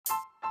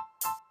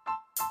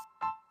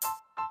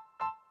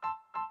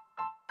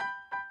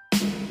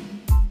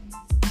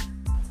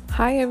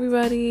Hi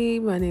everybody,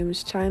 my name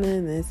is China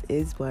and this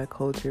is Black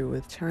Culture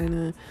with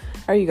China.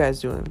 How are you guys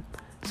doing?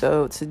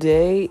 So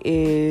today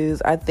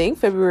is, I think,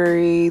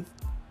 February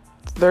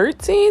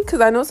 13th, because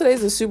I know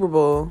today's the Super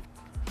Bowl.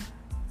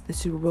 The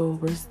Super Bowl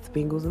versus the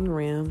Bengals and the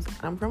Rams.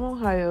 I'm from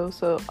Ohio,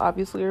 so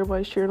obviously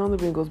everybody's cheering on the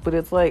Bengals, but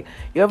it's like,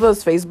 you have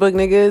those Facebook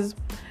niggas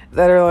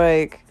that are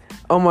like,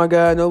 oh my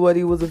god,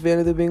 nobody was a fan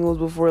of the Bengals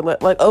before.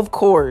 Like, of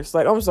course.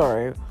 Like, I'm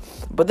sorry.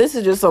 But this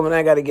is just something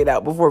I got to get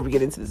out before we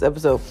get into this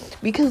episode.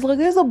 Because, like,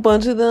 there's a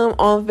bunch of them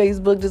on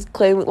Facebook just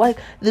claiming, like,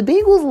 the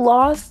Bengals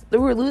lost. They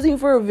were losing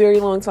for a very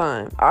long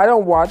time. I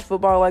don't watch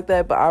football like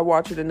that, but I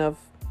watch it enough.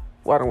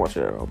 Well, I don't watch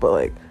it at all. But,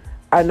 like,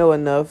 I know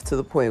enough to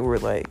the point where,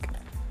 like,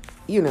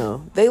 you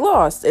know, they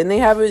lost. And they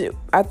haven't,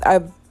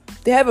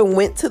 they haven't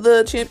went to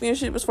the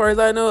championship as far as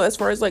I know, as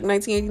far as, like,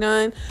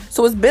 1989.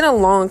 So it's been a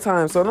long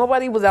time. So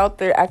nobody was out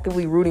there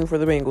actively rooting for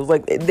the Bengals.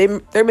 Like,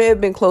 there may have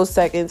been close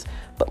seconds.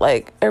 But,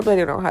 like,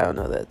 everybody in Ohio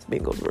know that the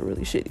Bengals were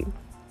really shitty.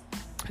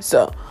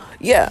 So,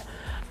 yeah.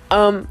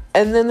 And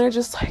then they're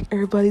just, like,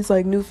 everybody's,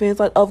 like, new fans.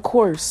 Like, of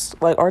course.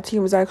 Like, our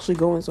team is actually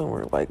going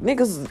somewhere. Like,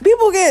 niggas,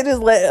 people can't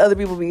just let other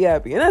people be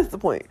happy. And that's the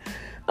point.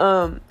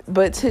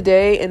 But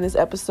today, in this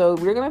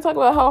episode, we're going to talk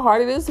about how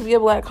hard it is to be a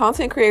Black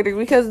content creator.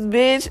 Because,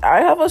 bitch,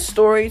 I have a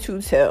story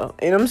to tell.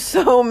 And I'm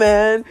so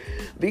mad.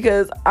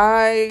 Because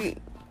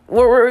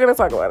we're going to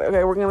talk about it,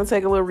 okay? We're going to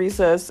take a little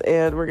recess,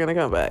 and we're going to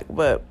come back.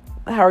 But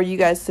how are you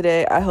guys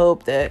today? I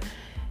hope that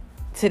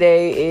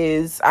today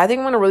is, I think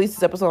I'm going to release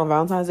this episode on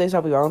Valentine's Day.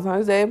 Shall be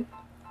Valentine's Day?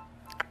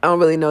 I don't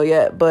really know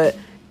yet, but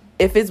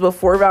if it's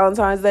before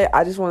Valentine's Day,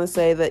 I just want to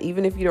say that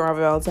even if you don't have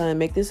a Valentine,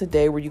 make this a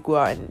day where you go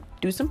out and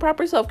do some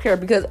proper self-care,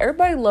 because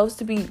everybody loves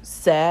to be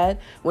sad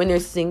when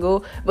they're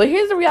single. But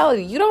here's the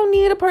reality. You don't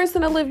need a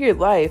person to live your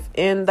life.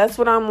 And that's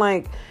what I'm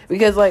like,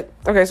 because, like,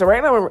 okay, so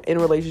right now I'm in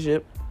a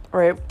relationship,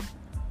 right?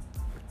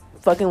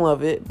 Fucking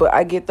love it, but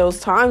I get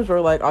those times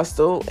where, like, I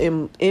still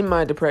am in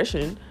my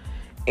depression,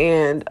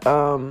 and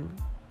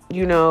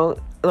you know,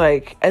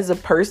 like, as a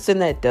person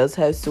that does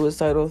have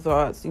suicidal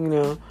thoughts, you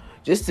know,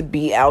 just to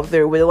be out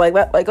there with it, like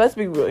let's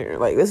be real here,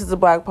 like, this is a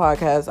Black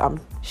podcast, I'm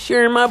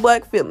sharing my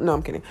Black film, no,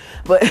 I'm kidding,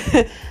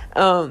 but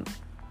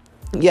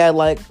yeah,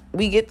 like,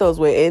 we get those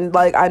way. And,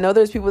 like, I know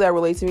there's people that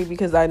relate to me,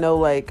 because I know,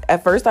 like,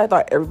 at first I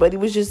thought everybody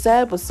was just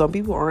sad, but some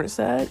people aren't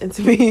sad. And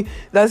to me,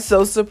 that's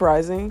so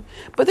surprising.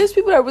 But there's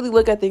people that really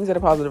look at things in a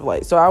positive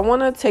light. So I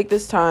want to take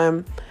this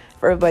time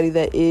for everybody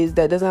that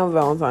doesn't have a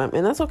Valentine.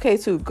 And that's okay,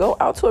 too. Go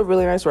out to a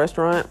really nice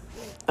restaurant.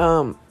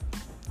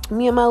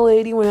 Me and my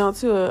lady went out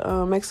to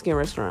a Mexican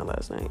restaurant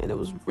last night, and it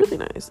was really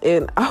nice.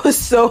 And I was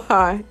so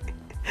high.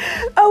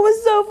 I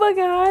was so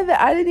fucking high that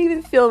I didn't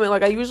even film it.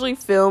 Like, I usually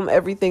film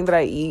everything that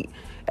I eat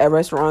at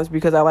restaurants,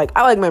 because I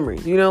like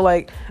memories, you know.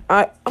 Like,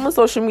 I'm a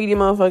social media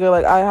motherfucker.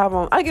 Like,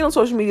 I get on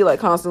social media, like,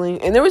 constantly.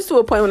 And there was to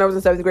a point when I was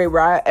in 7th grade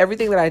where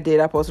everything that I did,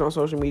 I posted on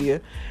social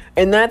media,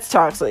 and that's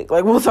toxic.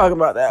 Like, we'll talk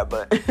about that.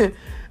 But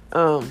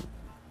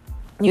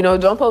you know,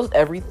 don't post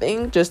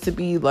everything just to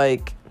be,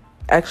 like,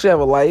 actually have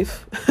a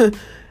life.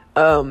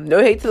 No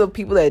hate to the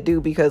people that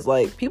do, because,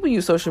 like, people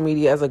use social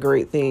media as a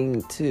great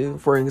thing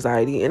for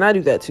anxiety, and I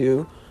do that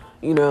too.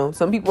 You know,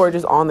 some people are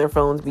just on their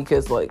phones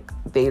because, like,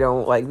 they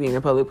don't like being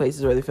in public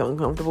places where they feel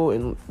uncomfortable,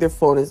 and their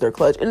phone is their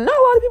clutch. And not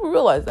a lot of people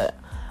realize that,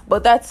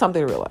 but that's something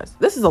to realize.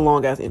 This is a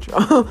long ass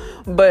intro.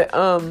 But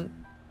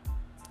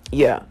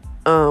yeah,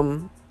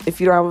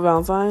 if you don't have a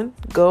Valentine,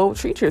 go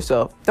treat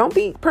yourself. Don't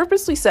be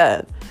purposely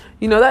sad.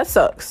 You know, that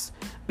sucks,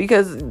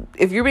 because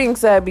if you're being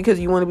sad because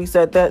you want to be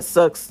sad, that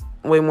sucks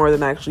way more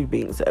than actually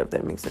being sad, if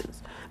that makes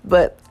sense.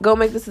 But go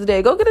make this a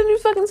day. Go get a new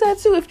fucking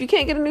tattoo. If you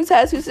can't get a new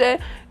tattoo today,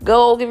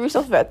 go give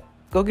yourself a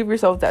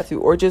tattoo,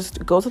 or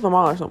just go to the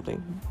mall or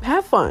something.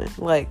 Have fun.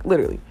 Like,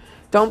 literally.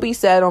 Don't be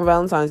sad on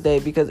Valentine's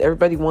Day because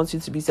everybody wants you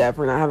to be sad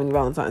for not having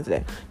Valentine's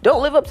Day.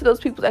 Don't live up to those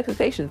people's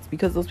expectations,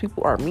 because those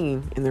people are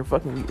mean and they're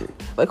fucking weird.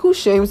 Like, who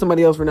shames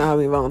somebody else for not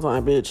having a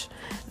Valentine, bitch?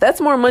 That's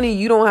more money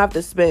you don't have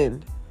to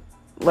spend.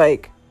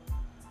 Like,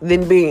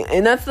 than being,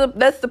 and that's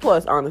the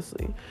plus,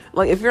 honestly.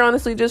 Like, if you're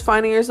honestly just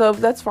finding yourself,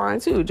 that's fine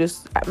too.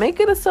 Just make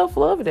it a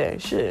self-love day.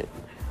 Shit.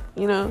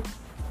 You know?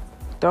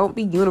 Don't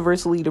be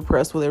universally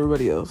depressed with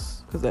everybody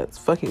else, because that's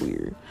fucking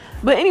weird.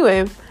 But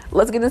anyway,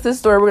 let's get into this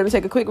story. We're going to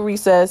take a quick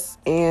recess,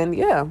 and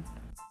yeah.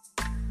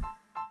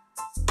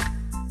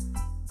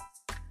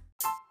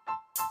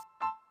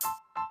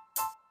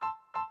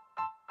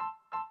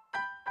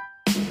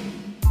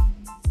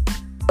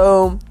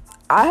 So,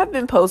 I have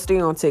been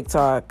posting on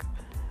TikTok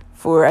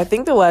for, I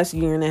think, the last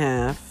year and a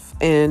half,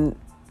 and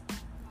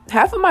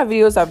half of my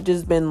videos have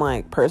just been,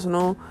 like,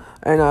 personal,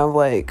 and I've,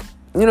 like,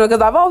 you know,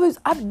 because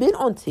I've been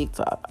on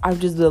TikTok. I've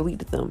just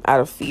deleted them out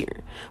of fear,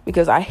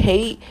 because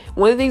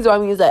one of the things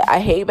about me is that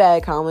I hate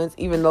bad comments,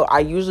 even though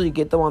I usually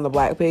get them on the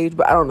Black page.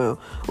 But I don't know,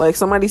 like,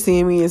 somebody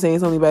seeing me and saying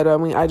something bad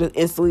about me, I just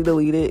instantly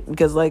delete it,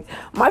 because, like,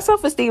 my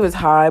self-esteem is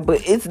high,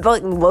 but it's,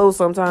 like, low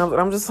sometimes,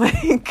 and I'm just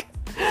like,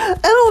 I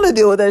don't want to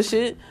deal with that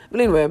shit.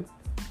 But anyway,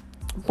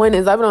 point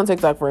is, I've been on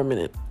TikTok for a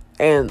minute,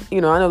 and, you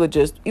know, I know the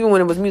gist, even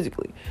when it was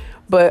Musically.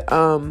 But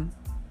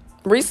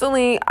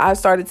recently I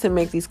started to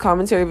make these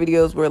commentary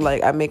videos where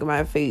like I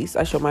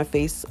show my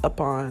face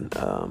upon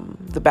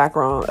the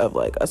background of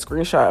like a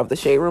screenshot of the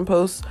Shade Room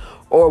post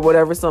or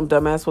whatever some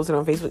dumbass posted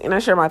on Facebook, and I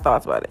share my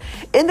thoughts about it.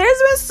 And there's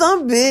been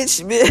some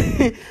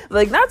bitch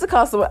like, not to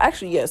call someone,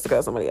 actually yes, to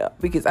call somebody out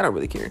because I don't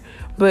really care,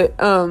 but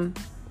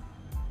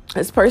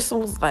this person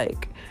was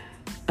like,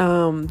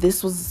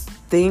 this was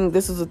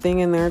a thing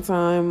in their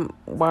time.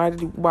 Why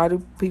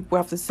do people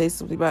have to say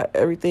something about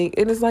everything?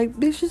 And it's like,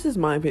 bitch, this is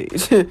my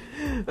page.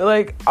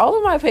 Like, all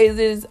of my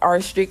pages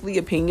are strictly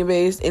opinion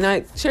based, and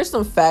I share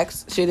some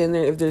facts shit in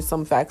there if there's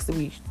some facts to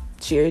be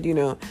shared.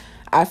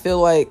 I feel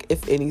like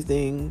if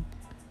anything,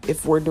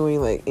 if we're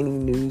doing like any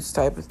news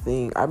type of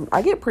thing,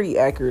 I get pretty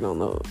accurate on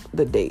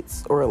the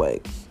dates, or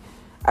like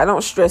I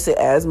don't stress it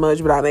as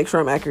much, but I make sure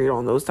I'm accurate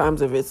on those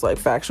times if it's like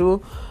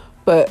factual.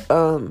 But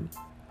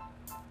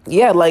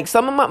yeah, like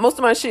most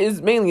of my shit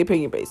is mainly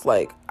opinion based.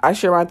 Like, I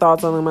share my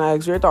thoughts on them, I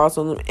ask your thoughts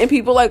on them, and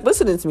people like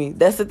listening to me.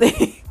 That's the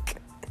thing.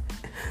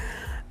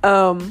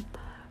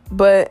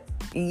 But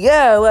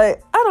yeah,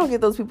 like, I don't get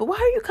those people. Why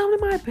are you coming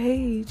to my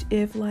page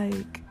if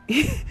like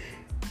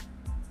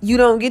you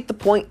don't get the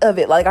point of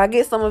it? Like, I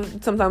get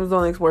sometimes on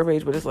the explore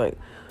page, but it's like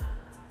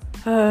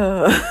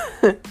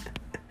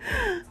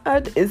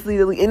it's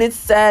literally, and it's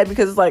sad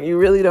because it's like, you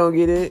really don't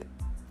get it.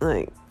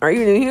 Like, are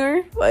you new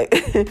here?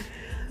 Like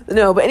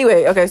no, but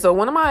anyway, okay, so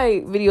one of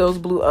my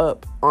videos blew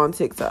up on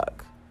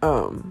TikTok.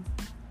 One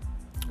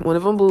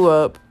of them blew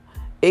up.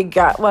 It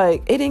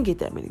didn't get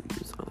that many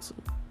views, honestly.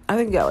 I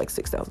think it got like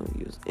 6,000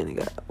 views, and it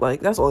got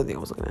like, that's the only thing I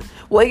was looking at.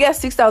 Well, it got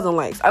 6,000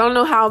 likes. I don't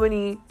know how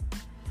many,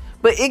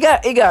 but it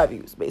got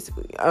views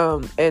basically.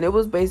 And it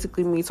was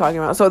basically me talking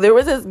about. So there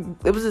was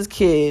this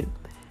kid,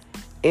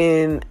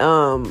 and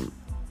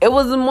it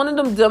was in one of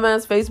them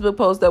dumbass Facebook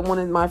posts that one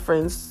of my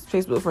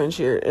Facebook friends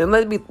shared. And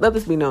let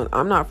this be known,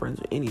 I'm not friends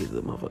with any of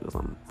the motherfuckers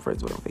I'm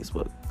friends with on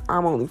Facebook.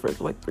 I'm only friends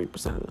with like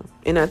 3% of them.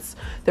 And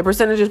the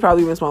percentage is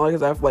probably even smaller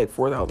because I have like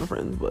 4,000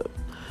 friends. But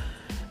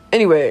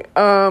anyway,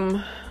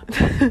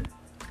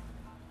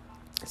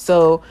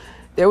 so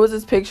there was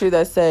this picture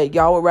that said,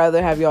 y'all would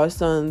rather have y'all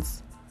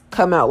sons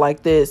come out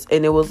like this.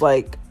 And it was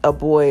like a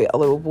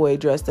little boy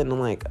dressed in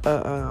like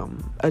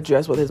a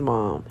dress with his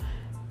mom.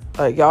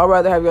 Like, y'all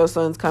rather have your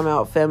sons come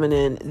out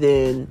feminine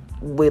than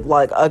with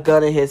like a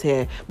gun in his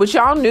hand. But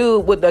y'all knew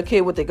with the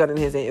kid with the gun in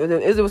his hand,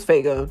 it was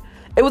fake gun.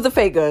 It was a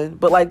fake gun,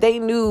 but like, they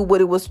knew what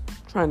it was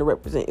trying to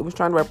represent. It was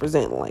trying to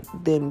represent like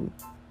them,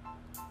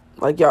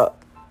 like, y'all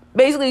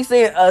basically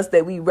saying us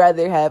that we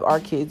rather have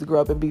our kids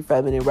grow up and be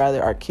feminine,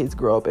 rather our kids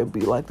grow up and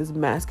be like this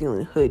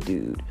masculine hood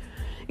dude,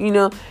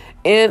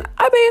 And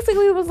I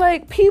basically was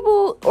like,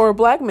 people, or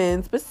black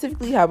men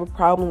specifically, have a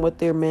problem with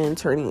their men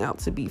turning out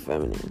to be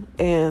feminine.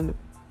 And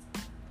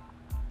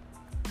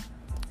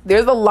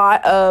there's a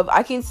lot of,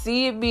 I can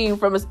see it being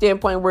from a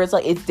standpoint where it's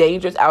like, it's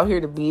dangerous out here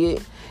to be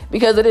it,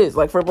 because it is.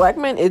 Like, for black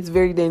men, it's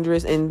very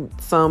dangerous in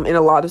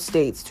a lot of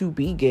states to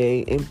be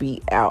gay and be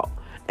out.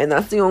 And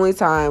that's the only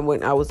time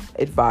when I was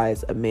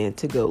advised a man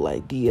to go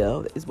like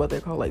DL, is what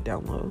they're called, like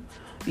down low.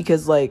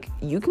 Because like,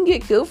 you can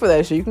get killed for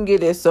that shit. You can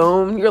get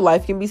disowned. Your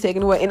life can be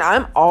taken away. And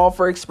I'm all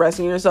for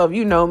expressing yourself.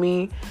 You know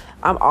me.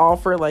 I'm all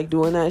for like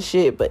doing that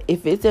shit. But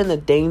if it's in the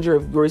danger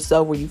of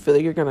yourself where you feel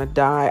like you're gonna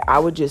die, I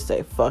would just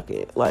say fuck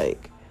it.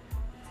 Like,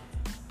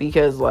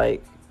 because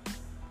like,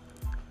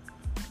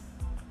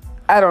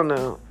 I don't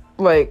know.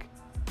 Like,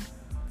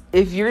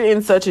 if you're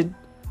in such a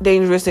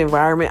dangerous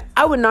environment,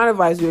 I would not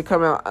advise you to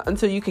come out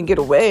until you can get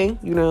away,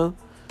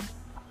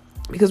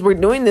 because we're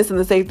doing this in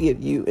the safety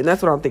of you. And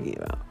that's what I'm thinking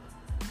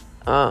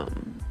about.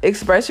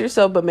 Express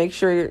yourself, but make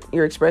sure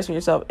you're expressing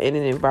yourself in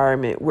an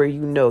environment where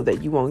you know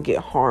that you won't get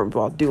harmed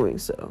while doing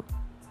so.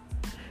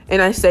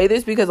 And I say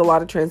this because a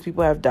lot of trans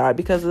people have died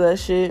because of that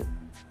shit.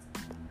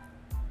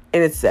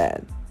 And it's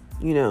sad,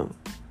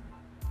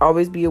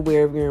 Always be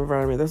aware of your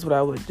environment. That's what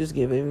I would just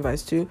give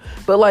advice to.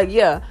 But like,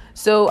 yeah.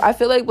 So I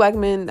feel like black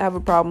men have a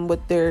problem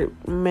with their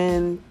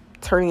men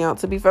turning out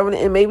to be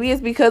feminine. And maybe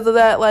it's because of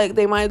that. Like,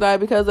 they might die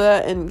because of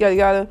that and yada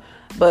yada.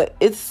 But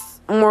it's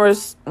more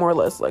or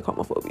less like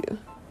homophobia.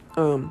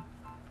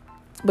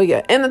 But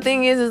yeah. And the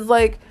thing is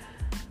like,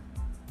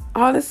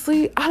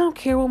 honestly, I don't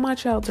care what my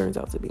child turns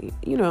out to be.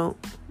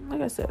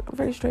 Like I said, I'm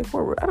very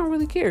straightforward. I don't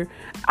really care.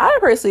 I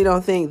personally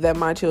don't think that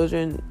my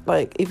children,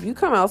 like, if you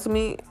come out to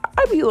me,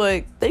 I'd be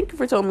like, thank you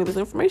for telling me this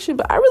information,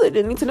 but I really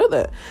didn't need to know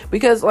that.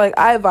 Because, like,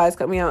 I advise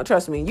coming out.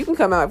 Trust me, you can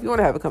come out if you want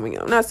to have it coming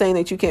out. I'm not saying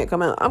that you can't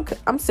come out.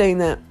 I'm saying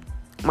that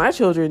my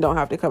children don't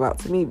have to come out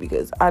to me,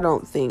 because I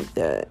don't think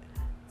that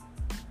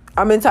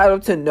I'm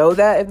entitled to know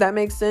that, if that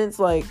makes sense.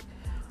 Like,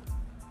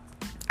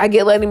 I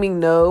get letting me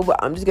know,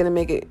 but I'm just going to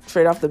make it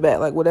straight off the bat.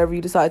 Like, whatever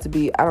you decide to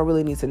be, I don't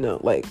really need to know.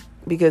 Like,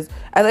 because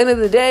at the end of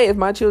the day, if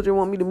my children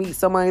want me to meet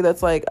somebody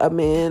that's like a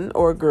man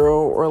or a girl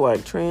or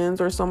like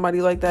trans or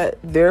somebody like that,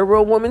 they're a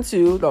real woman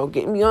too. Don't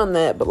get me on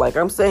that. But like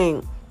I'm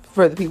saying,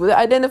 for the people that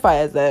identify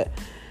as that,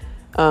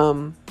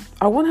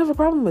 I wouldn't have a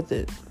problem with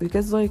it,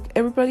 because like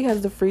everybody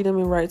has the freedom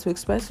and right to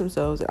express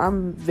themselves.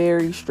 I'm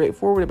very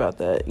straightforward about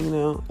that, you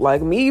know,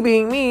 like me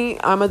being me,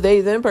 I'm a they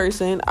them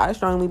person. I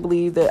strongly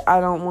believe that I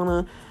don't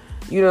want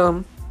to, you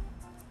know,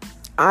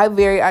 I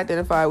very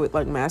identify with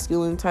like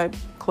masculine type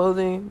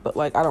clothing, but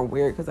like I don't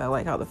wear it because I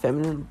like how the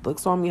feminine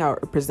looks on me, how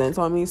it presents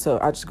on me, so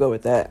I just go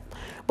with that.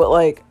 But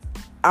like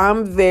I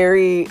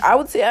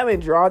would say I'm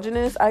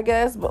androgynous, I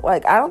guess, but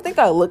like I don't think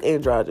I look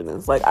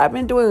androgynous. Like I've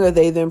been doing a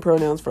they them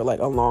pronouns for like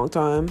a long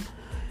time,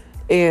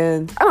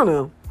 and I don't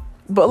know,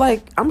 but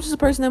like I'm just a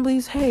person that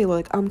believes, hey,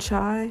 like I'm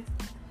shy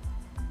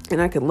and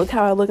I can look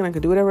how I look and I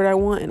can do whatever I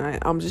want, and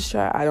I'm just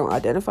shy. I don't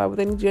identify with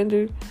any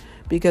gender,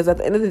 because at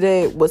the end of the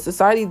day, what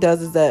society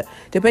does is that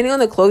depending on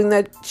the clothing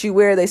that you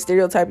wear, they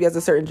stereotype you as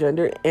a certain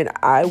gender, and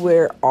I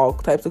wear all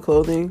types of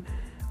clothing.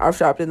 I've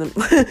shopped in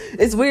the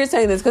it's weird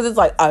saying this because it's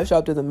like I've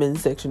shopped in the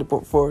men's section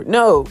before.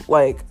 No,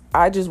 like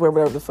I just wear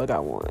whatever the fuck I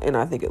want, and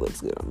I think it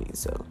looks good on me.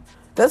 So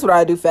that's what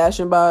I do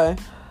fashion by.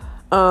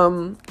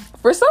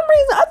 For some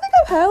reason, I think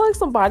I've had like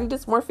some body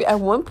dysmorphia. At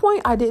one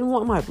point, I didn't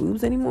want my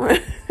boobs anymore.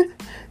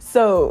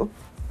 So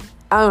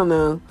I don't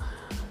know,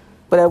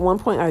 but at one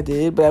point I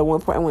did. But at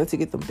one point I wanted to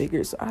get them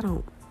bigger.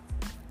 So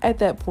at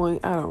that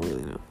point I don't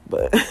really know.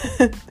 But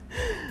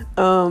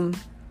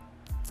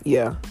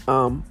yeah,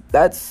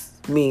 that's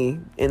me,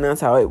 and that's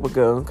how it would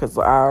go, because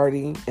I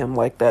already am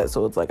like that,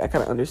 so it's like I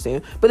kind of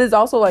understand. But it's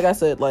also like I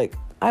said, like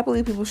I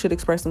believe people should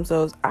express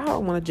themselves. I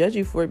don't want to judge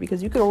you for it,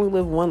 because you can only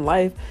live one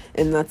life,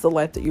 and that's the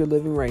life that you're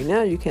living right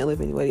now. You can't live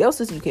anybody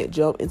else's. You can't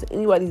jump into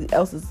anybody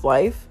else's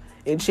life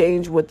and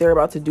change what they're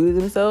about to do to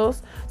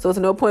themselves. So it's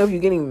no point of you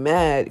getting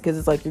mad, because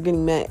it's like you're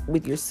getting mad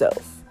with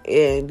yourself,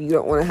 and you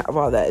don't want to have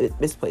all that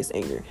misplaced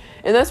anger.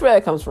 And that's where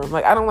that comes from.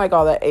 Like I don't like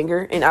all that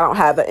anger, and I don't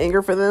have that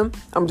anger for them.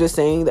 I'm just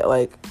saying that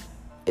like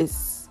it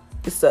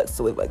sucks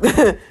to live like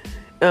that.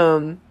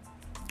 One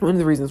of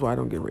the reasons why I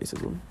don't get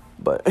racism,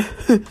 but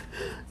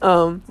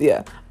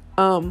yeah.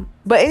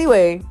 But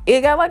anyway, it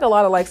got like a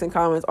lot of likes and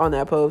comments on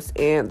that post,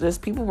 and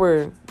just people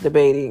were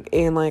debating,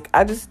 and like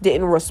I just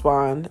didn't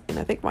respond, and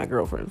I thank my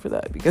girlfriend for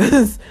that,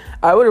 because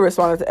I would have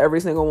responded to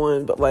every single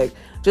one. But like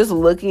just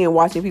looking and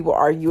watching people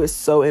argue is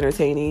so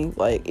entertaining.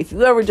 Like if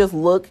you ever just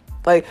look,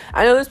 like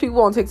I know there's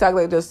people on TikTok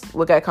that just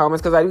look at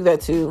comments, because I do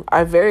that too.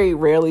 I very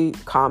rarely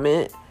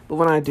comment, but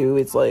when I do,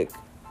 it's like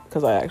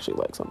because I actually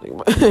like something.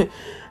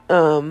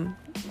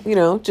 You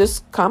know,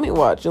 just comment,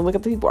 watch, and look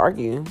at the people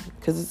argue,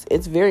 because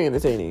it's very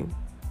entertaining,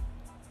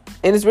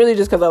 and it's really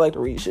just because I like to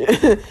read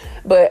shit.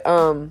 But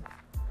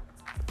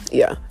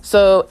yeah.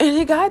 So, and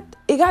it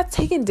got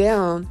taken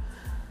down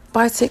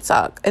by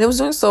TikTok, and it was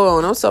doing so well,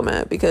 and I was so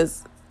mad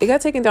because it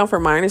got taken down for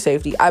minor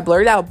safety. I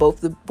blurred out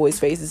both the boys'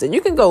 faces, and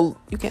you can't go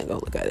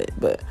look at it,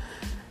 but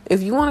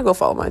if you want to go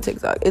follow my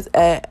TikTok, it's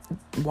at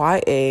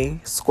YA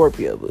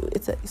Scorpio Boo.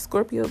 It's at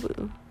Scorpio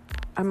Boo.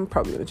 I'm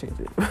probably gonna change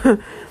it.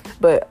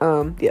 But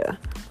yeah.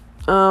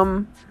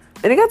 And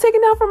it got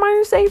taken down for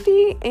minor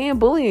safety and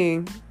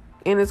bullying.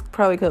 And it's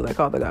probably because I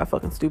called the guy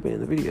fucking stupid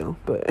in the video.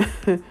 But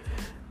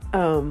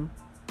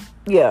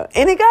yeah.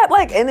 And it got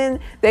like, and then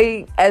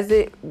they, as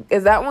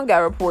that one got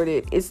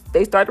reported,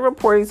 they started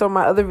reporting some of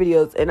my other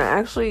videos, and I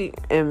actually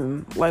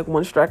am like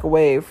one strike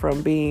away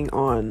from being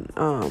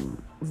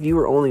on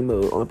viewer only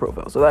mode on the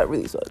profile. So that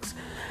really sucks.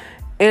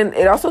 And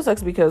it also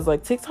sucks because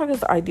like TikTok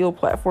is the ideal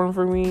platform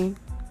for me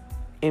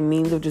and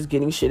means of just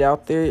getting shit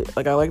out there.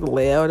 Like I like the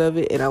layout of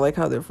it, and I like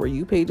how their For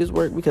You pages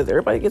work, because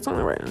everybody gets on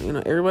it right now. You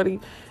know, everybody,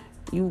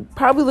 you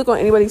probably look on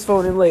anybody's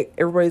phone and like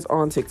everybody's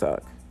on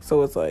TikTok.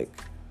 So it's like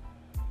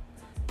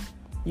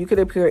you could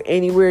appear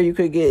anywhere, you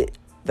could get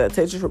the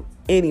attention from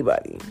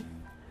anybody.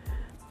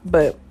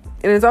 But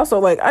and it's also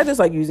like I just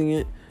like using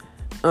it.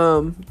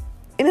 And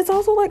it's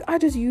also like I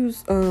just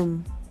use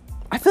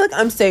I feel like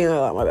I'm saying that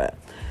a lot, my bad.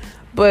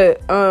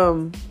 But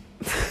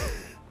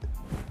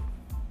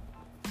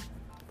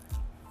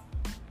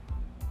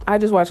I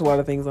just watch a lot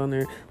of things on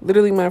there.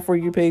 Literally, my For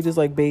You page is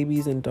like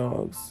babies and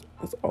dogs.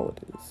 That's all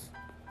it is.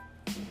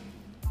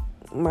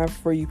 My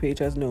For You page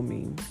has no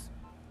memes.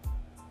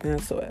 And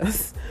that's so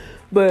ass.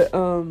 But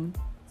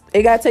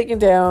it got taken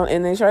down,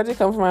 and they tried to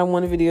come for my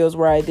one videos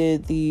where I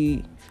did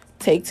the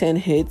take 10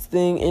 hits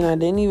thing, and I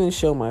didn't even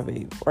show my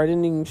vape, or I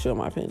didn't even show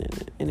my pen in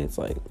it. And it's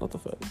like, what the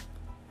fuck?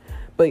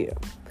 But yeah.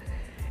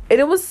 And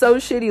it was so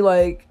shitty.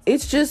 Like,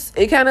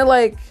 it kind of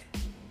like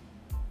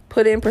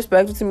put it in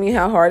perspective to me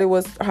how hard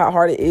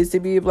it is to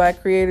be a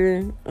black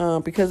creator,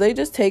 because they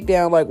just take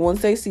down, like,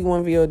 once they see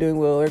one video doing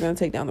well, they're gonna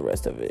take down the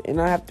rest of it,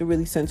 and I have to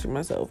really censor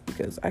myself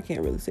because I can't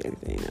really say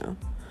anything now.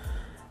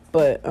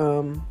 But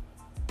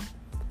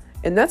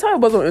and that's how it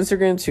was on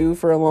Instagram too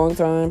for a long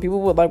time.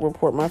 People would like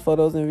report my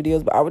photos and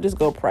videos, but I would just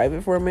go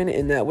private for a minute,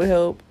 and that would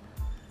help,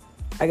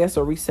 I guess,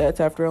 or resets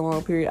after a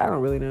long period. I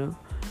don't really know,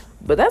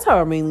 but that's how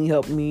it mainly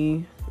helped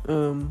me.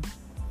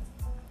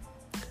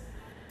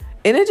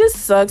 And it just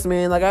sucks,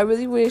 man. Like, I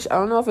really wish, I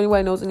don't know if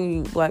anybody knows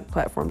any black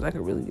platforms I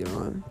could really get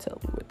on. Tell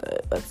me with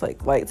that. That's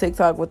like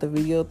TikTok with the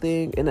video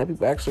thing, and that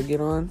people actually get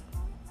on.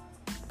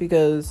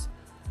 Because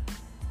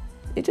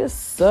It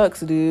just sucks,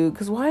 dude.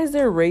 Because why is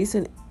there race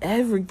in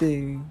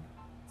everything?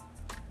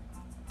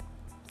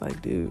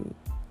 Like, dude.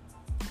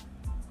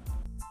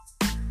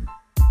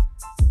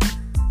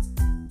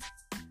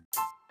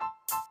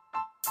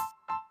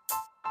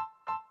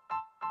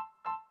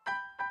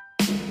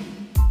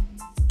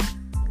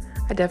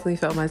 I definitely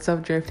felt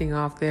myself drifting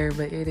off there,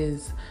 but it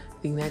is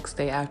the next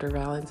day after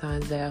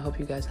Valentine's Day. I hope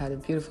you guys had a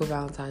beautiful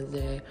Valentine's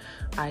Day.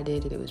 I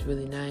did, and it was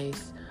really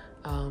nice.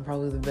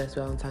 Probably the best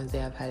Valentine's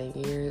Day I've had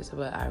in years,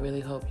 but I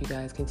really hope you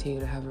guys continue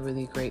to have a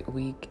really great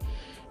week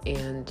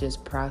and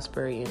just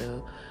prosper.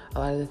 A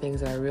lot of the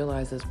things that I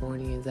realized this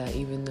morning is that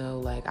even though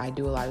like I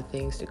do a lot of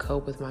things to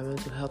cope with my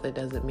mental health, it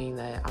doesn't mean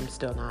that I'm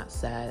still not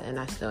sad, and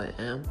I still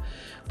am.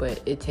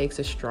 But it takes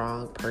a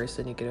strong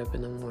person to get up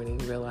in the morning,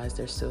 realize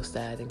they're still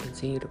sad, and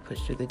continue to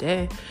push through the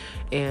day.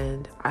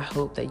 And I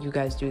hope that you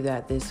guys do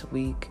that this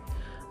week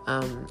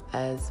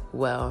as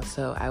well.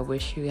 So I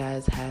wish you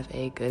guys have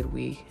a good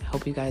week.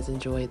 Hope you guys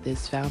enjoyed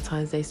this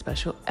Valentine's Day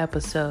special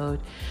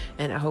episode,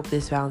 and I hope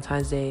this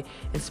Valentine's Day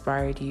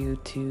inspired you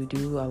to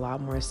do a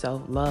lot more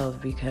self-love,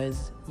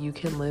 because you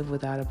can live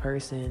without a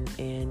person,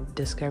 and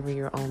discovering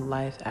your own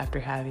life after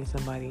having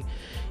somebody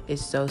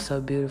is so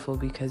beautiful,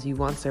 because you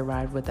once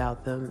survived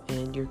without them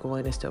and you're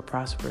going to still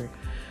prosper.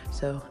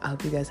 So I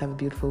hope you guys have a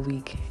beautiful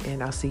week,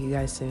 and I'll see you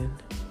guys soon.